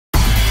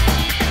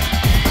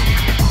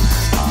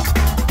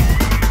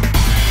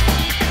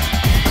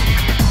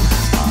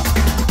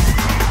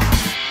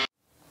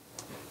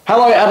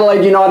Hello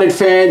Adelaide United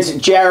fans,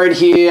 Jarrod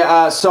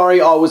here.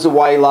 Sorry I was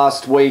away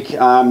last week.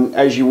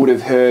 As you would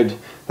have heard,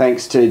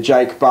 thanks to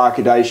Jake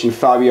Barkadash and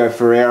Fabio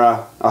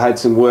Ferreira, I had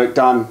some work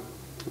done.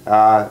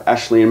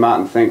 Ashley and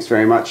Martin, thanks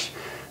very much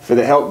for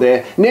the help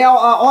there. Now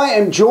I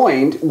am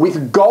joined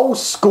with goal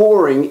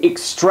scoring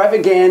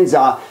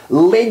extravaganza,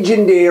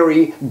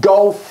 legendary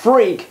goal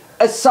freak,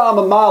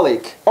 Osama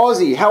Malik.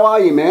 Aussie, how are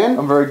you, man?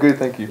 I'm very good,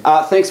 thank you.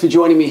 Thanks for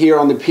joining me here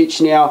on the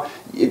pitch. Now,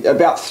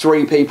 about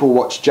 3 people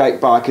watched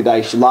Jake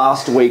Barkadash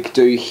last week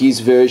do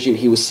his version.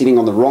 He was sitting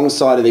on the wrong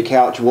side of the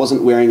couch,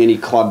 wasn't wearing any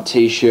club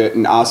t-shirt,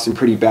 and asked some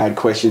pretty bad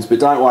questions, but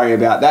don't worry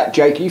about that.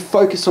 Jake, you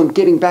focus on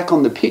getting back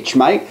on the pitch,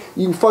 mate.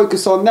 You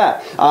focus on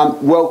that.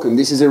 Welcome.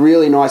 This is a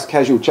really nice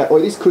casual chat. Oh,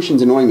 this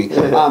cushion's annoying me.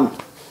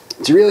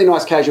 It's a really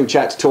nice casual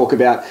chat to talk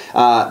about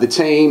the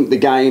team, the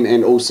game,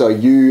 and also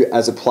you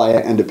as a player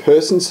and a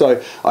person.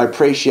 So I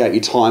appreciate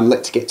your time.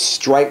 Let's get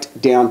straight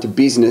down to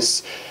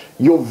business.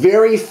 Your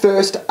very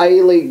first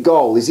A-League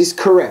goal, is this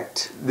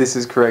correct? This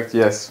is correct,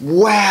 yes.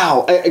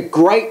 Wow, a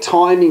great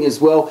timing as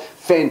well.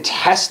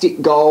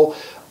 Fantastic goal.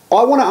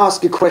 I want to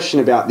ask a question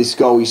about this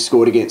goal you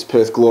scored against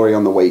Perth Glory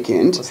on the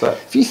weekend. What's that?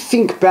 If you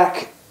think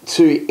back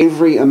to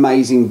every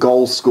amazing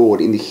goal scored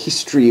in the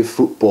history of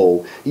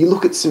football, you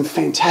look at some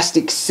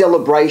fantastic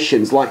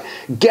celebrations, like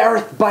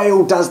Gareth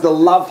Bale does the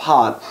love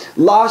heart.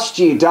 Last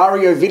year,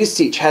 Dario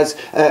Vidicic has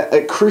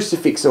a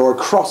crucifix or a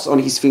cross on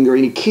his finger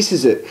and he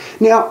kisses it.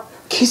 Now,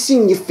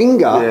 kissing your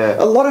finger,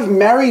 a lot of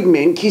married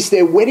men kiss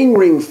their wedding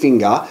ring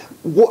finger.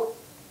 What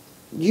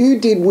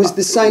you did was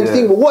the same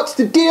thing. Well, what's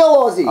the deal,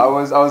 Aussie? I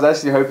was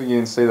actually hoping you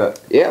didn't see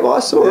that. Yeah, well, I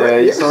saw it. Yeah,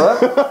 you saw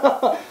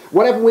that?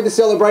 What happened with the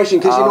celebration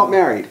because you're not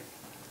married?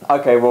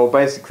 Okay, well,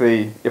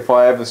 basically, if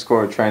I ever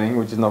score at training,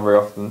 which is not very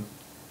often,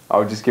 I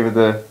would just give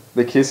it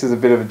the kiss as a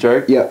bit of a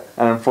joke. Yeah.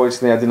 And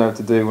unfortunately, I didn't know what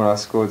to do when I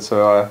scored,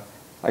 so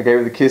I gave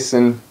it the kiss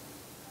and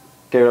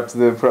gave it up to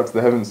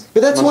the heavens.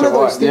 But that's one of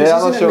those things,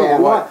 isn't it,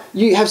 man? Like,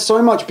 you have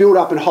so much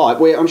build-up and hype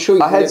where I'm sure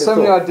you I had so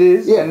many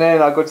ideas, and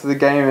then I got to the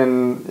game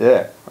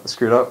and, I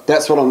screwed up.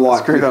 That's what I'm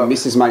like with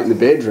Mrs. Mate in the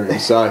bedroom.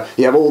 So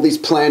you have all this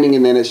planning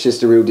and then it's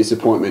just a real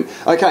disappointment.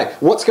 Okay,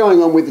 what's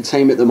going on with the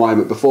team at the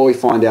moment before we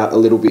find out a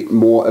little bit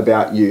more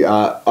about you?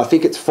 I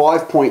think it's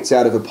 5 points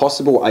out of a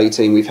possible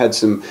 18. We've had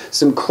some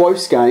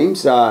close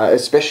games,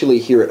 especially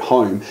here at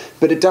home,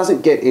 but it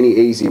doesn't get any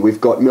easier.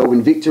 We've got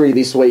Melbourne Victory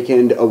this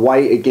weekend,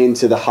 away again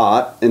to the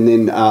Heart, and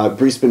then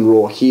Brisbane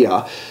Roar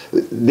here.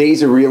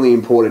 These are really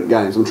important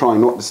games. I'm trying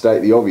not to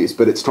state the obvious,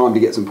 but it's time to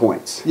get some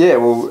points. Yeah,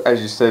 well,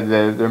 as you said,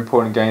 they're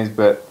important games,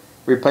 but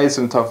we played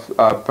some tough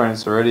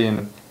opponents already,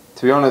 and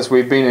to be honest,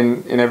 we've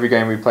been in every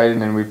game we played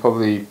in, and we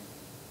probably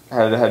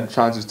had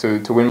chances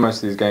to win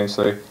most of these games,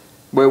 so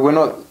we're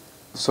not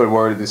sort of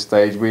worried at this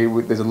stage.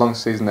 There's a long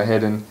season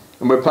ahead, and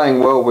we're playing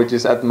well. We're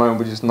just, at the moment,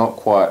 we're just not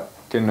quite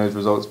getting those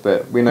results,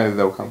 but we know that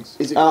they'll come.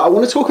 I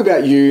want to talk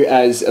about you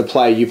as a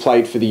player. You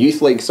played for the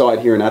Youth League side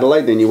here in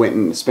Adelaide, then you went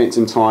and spent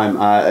some time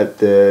at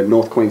the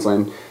North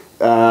Queensland.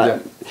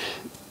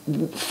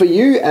 For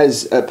you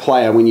as a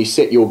player, when you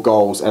set your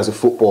goals as a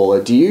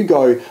footballer, do you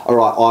go, all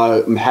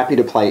right, I'm happy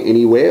to play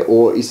anywhere,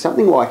 or is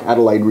something like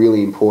Adelaide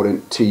really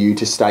important to you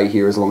to stay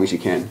here as long as you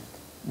can?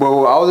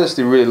 Well, I was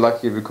actually really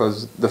lucky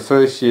because the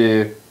first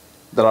year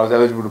that I was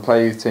eligible to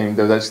play youth team,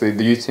 there was actually,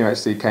 the youth team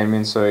actually came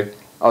in, so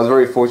I was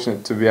very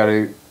fortunate to be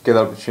able to get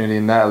that opportunity,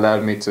 and that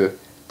allowed me to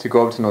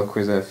go up to North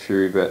Queensland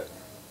Fury. But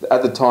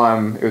at the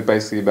time, it was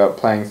basically about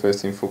playing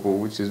first team football,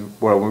 which is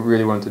what I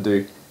really wanted to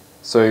do.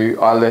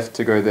 So I left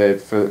to go there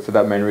for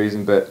that main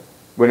reason. But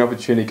when the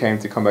opportunity came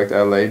to come back to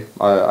Adelaide,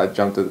 I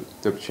jumped at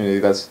the opportunity.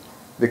 That's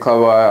the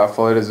club I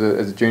followed as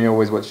a junior,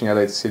 always watching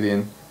Adelaide City,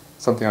 and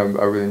something I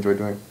really enjoy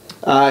doing.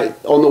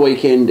 On the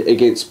weekend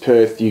against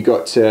Perth, you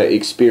got to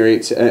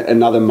experience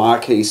another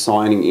marquee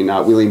signing in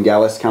William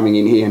Gallas coming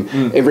in here,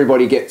 and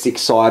everybody gets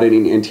excited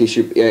in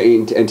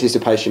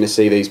anticipation to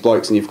see these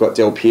blokes. And you've got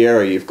Del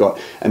Piero, you've got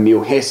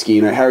Emile Heskey.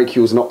 You know, Harry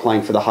Kewell's not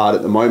playing for the Heart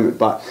at the moment,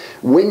 but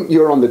when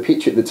you're on the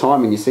pitch at the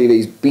time and you see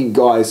these big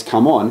guys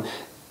come on,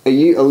 are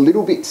you a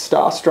little bit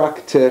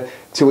starstruck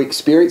to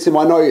experience him?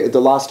 I know at the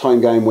last home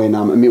game when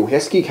Emile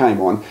Heskey came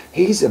on,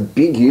 he's a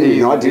big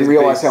unit. I didn't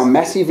realise how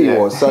massive he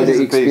was. So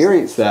to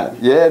experience that.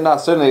 Yeah, no,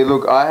 certainly.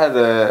 Look, I had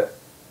a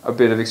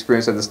bit of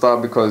experience at the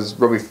start because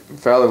Robbie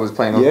Fowler was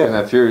playing in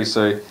that Fury.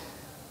 So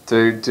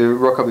to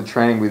rock up the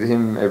training with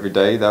him every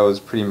day, that was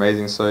pretty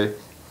amazing. So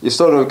you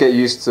sort of get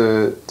used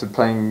to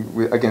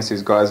playing against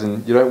these guys,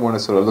 and you don't want to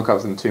sort of look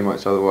up to them too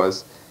much,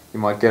 otherwise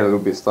you might get a little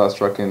bit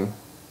starstruck and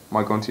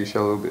might go into your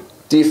shell a little bit.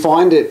 Do you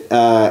find it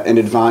an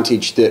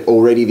advantage that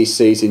already this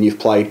season you've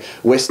played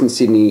Western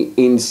Sydney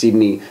in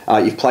Sydney,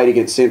 you've played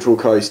against Central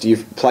Coast,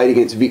 you've played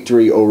against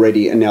Victory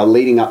already, and now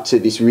leading up to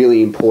this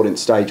really important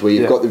stage where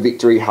you've got the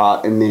Victory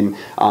Heart and then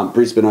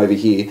Brisbane over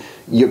here,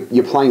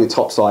 you're playing the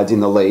top sides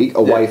in the league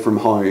away from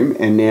home,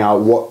 and now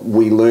what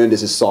we learned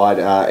as a side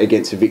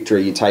against a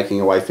Victory, you're taking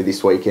away for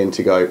this weekend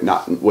to go,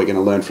 nah, we're going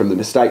to learn from the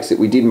mistakes that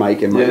we did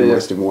make and make the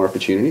most of more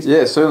opportunities.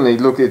 Yeah, certainly.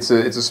 Look, it's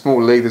a small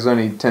league. There's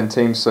only 10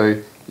 teams,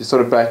 so you're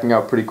sort of backing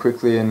up pretty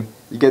quickly, and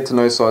you get to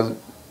know sides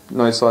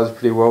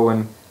pretty well.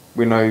 And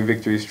we know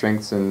Victory's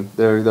strengths and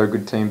they're a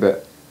good team.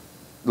 But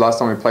last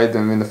time we played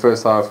them in the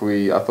first half,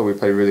 I thought we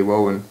played really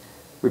well, and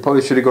we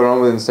probably should have got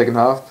on with it in the second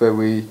half, but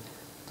we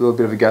blew a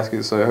bit of a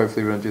gasket. So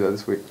hopefully we don't do that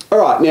this week. All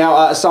right, now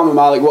Osama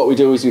Malik, what we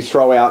do is we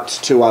throw out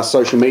to our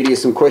social media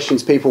some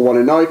questions people want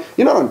to know.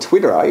 You're not on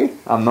Twitter, are you?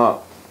 I'm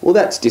not. Well,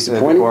 that's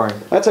disappointing. Yeah,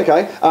 that's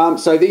okay.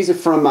 So these are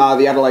from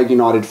the Adelaide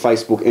United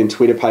Facebook and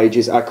Twitter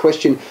pages.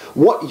 Question: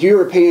 what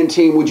European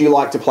team would you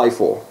like to play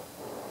for?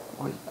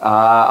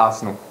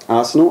 Arsenal.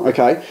 Arsenal,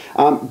 okay.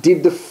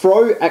 Did the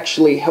throw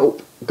actually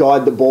help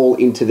guide the ball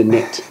into the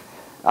net?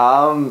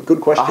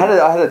 Good question.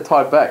 I had it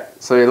tied back,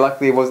 so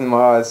luckily it wasn't in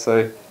my eyes.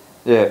 So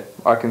yeah,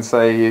 I can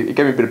say it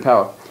gave me a bit of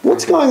power.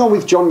 What's going on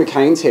with John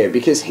McCain's hair?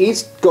 Because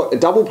he's got a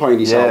double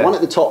ponytail, one at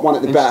the top, one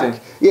at the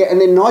back. Yeah,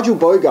 and then Nigel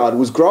Bogard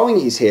was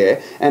growing his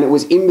hair, and it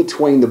was in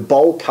between the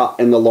bowl cut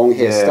and the long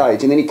hair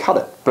stage, and then he cut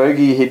it.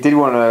 Bogey, he did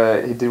want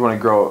to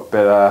grow it,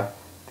 but I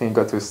think he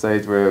got to a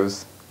stage where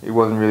he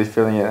wasn't really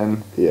feeling it,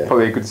 and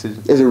probably a good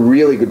decision. It was a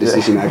really good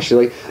decision,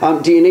 actually.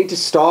 Do you need to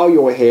style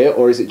your hair,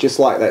 or is it just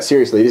like that?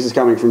 Seriously, this is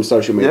coming from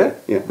social media.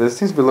 Yeah. There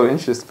seems to be a lot of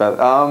interest about it.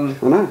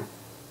 I know.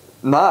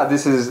 Nah, I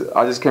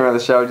just came out of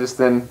the shower just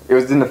then. It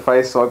was in the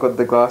face, so I got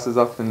the glasses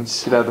up and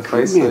shit out of the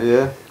face. So,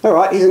 yeah. All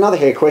right, here's another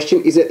hair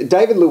question. Is it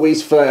David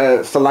Luiz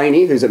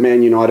Fellaini, who's at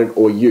Man United,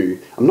 or you?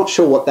 I'm not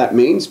sure what that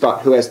means, but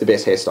who has the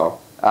best hairstyle?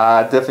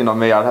 Definitely not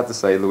me. I'd have to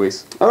say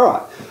Luis. All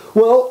right.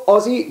 Well,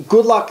 Aussie,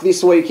 good luck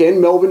this weekend.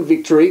 Melbourne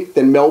Victory,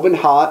 then Melbourne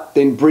Heart,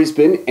 then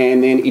Brisbane,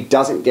 and then it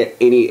doesn't get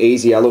any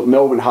easier. Look,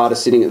 Melbourne Heart are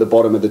sitting at the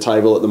bottom of the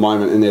table at the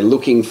moment, and they're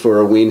looking for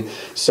a win.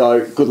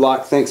 So, good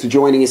luck. Thanks for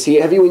joining us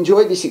here. Have you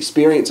enjoyed this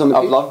experience on the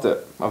pitch?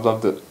 I've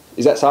loved it.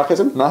 Is that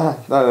sarcasm? No,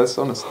 that's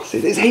honest. See,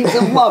 there's heaps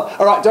of love.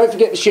 All right, don't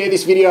forget to share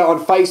this video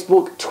on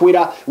Facebook,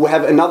 Twitter. We'll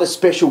have another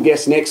special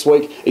guest next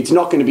week. It's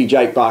not going to be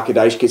Jake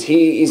Barkadash because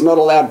he is not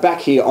allowed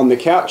back here on the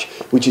couch,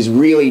 which is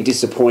really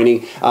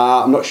disappointing.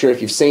 I'm not sure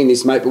if you've seen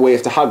this, mate, but we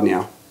have to hug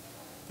now.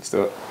 Let's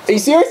do it. Are you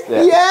serious?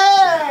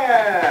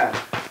 Yeah!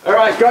 All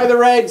right, go the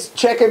Reds.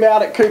 Check them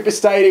out at Cooper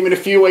Stadium in a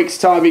few weeks'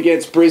 time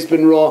against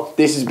Brisbane Roar.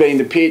 This has been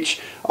The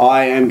Pitch.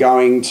 I am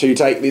going to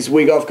take this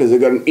wig off because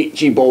I've got an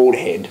itchy bald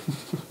head.